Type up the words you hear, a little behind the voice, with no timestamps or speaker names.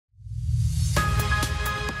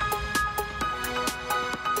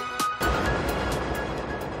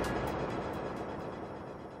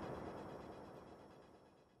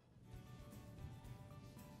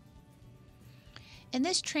In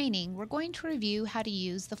this training, we're going to review how to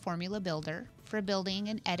use the Formula Builder for building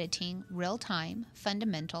and editing real-time,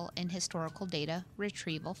 fundamental, and historical data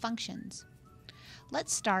retrieval functions.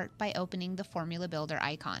 Let's start by opening the Formula Builder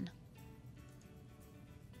icon.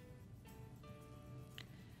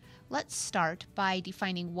 Let's start by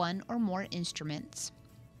defining one or more instruments.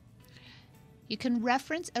 You can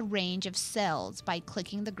reference a range of cells by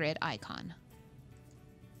clicking the grid icon.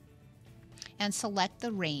 And select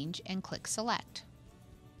the range and click Select.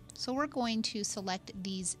 So we're going to select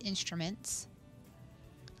these instruments.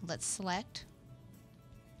 Let's select.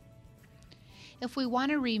 If we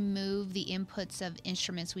want to remove the inputs of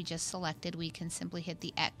instruments we just selected, we can simply hit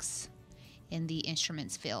the X in the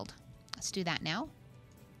Instruments field. Let's do that now.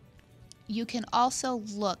 You can also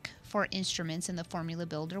look for instruments in the Formula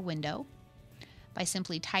Builder window by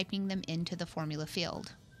simply typing them into the formula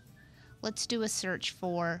field. Let's do a search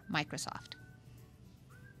for Microsoft.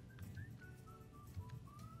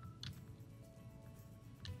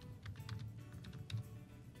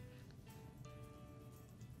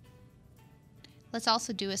 Let's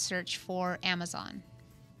also do a search for Amazon.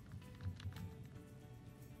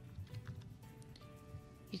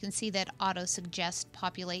 You can see that auto-suggest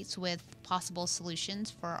populates with possible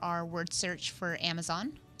solutions for our word search for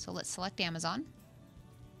Amazon. So let's select Amazon.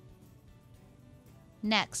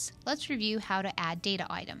 Next, let's review how to add data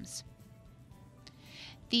items.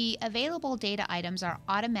 The available data items are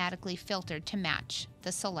automatically filtered to match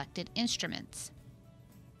the selected instruments.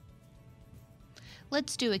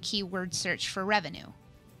 Let's do a keyword search for revenue.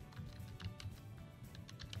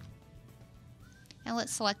 And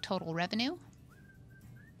let's select total revenue.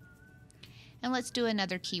 And let's do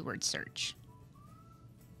another keyword search.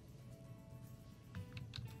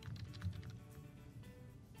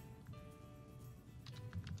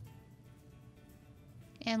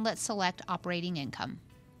 And let's select operating income.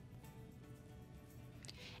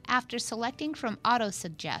 After selecting from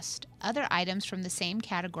auto-suggest, other items from the same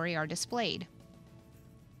category are displayed.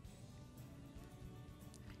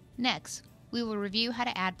 Next, we will review how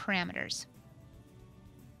to add parameters.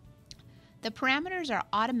 The parameters are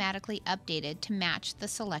automatically updated to match the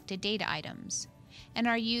selected data items and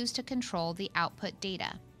are used to control the output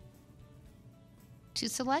data. To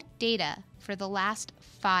select data for the last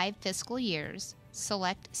 5 fiscal years,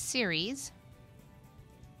 select Series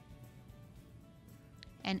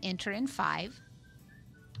and enter in 5.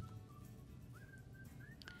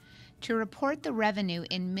 To report the revenue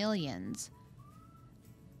in millions,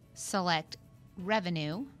 select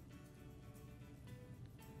Revenue,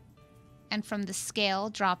 and from the Scale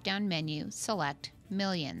drop-down menu, select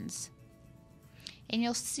Millions. And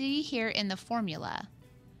you'll see here in the formula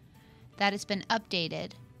that it's been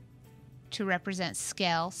updated to represent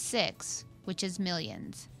Scale 6, which is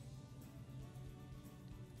millions.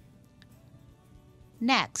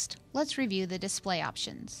 Next, let's review the display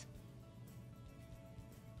options.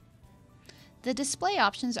 The display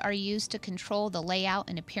options are used to control the layout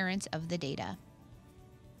and appearance of the data.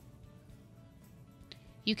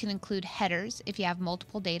 You can include headers if you have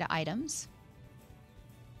multiple data items.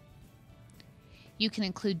 You can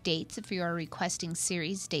include dates if you are requesting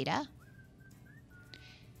series data.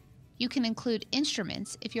 You can include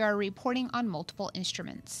instruments if you are reporting on multiple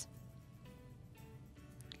instruments.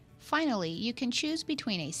 Finally, you can choose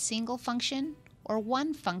between a single function or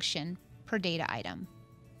one function per data item.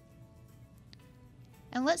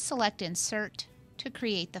 And let's select Insert to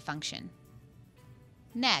create the function.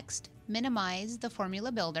 Next, minimize the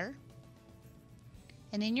Formula Builder,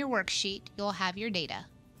 and in your worksheet, you'll have your data.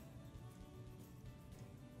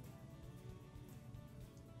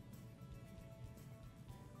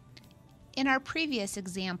 In our previous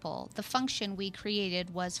example, the function we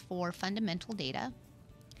created was for fundamental data.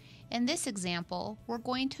 In this example, we're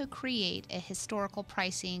going to create a historical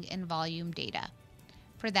pricing and volume data.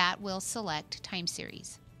 For that, we'll select time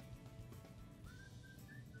series.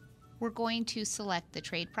 We're going to select the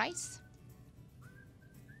trade price,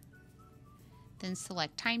 then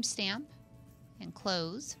select timestamp and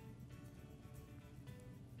close.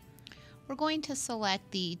 We're going to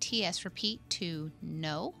select the TS repeat to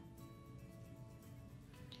no.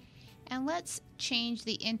 And let's change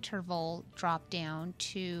the interval drop down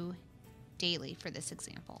to daily for this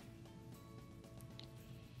example.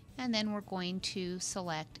 And then we're going to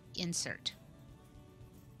select Insert.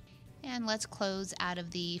 And let's close out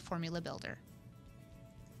of the Formula Builder.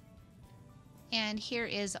 And here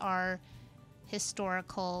is our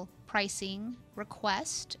historical pricing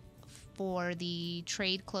request for the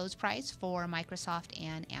trade close price for Microsoft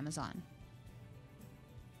and Amazon.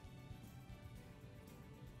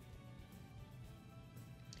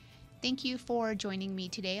 Thank you for joining me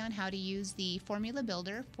today on how to use the Formula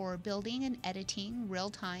Builder for building and editing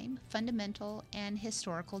real-time, fundamental, and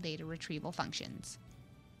historical data retrieval functions.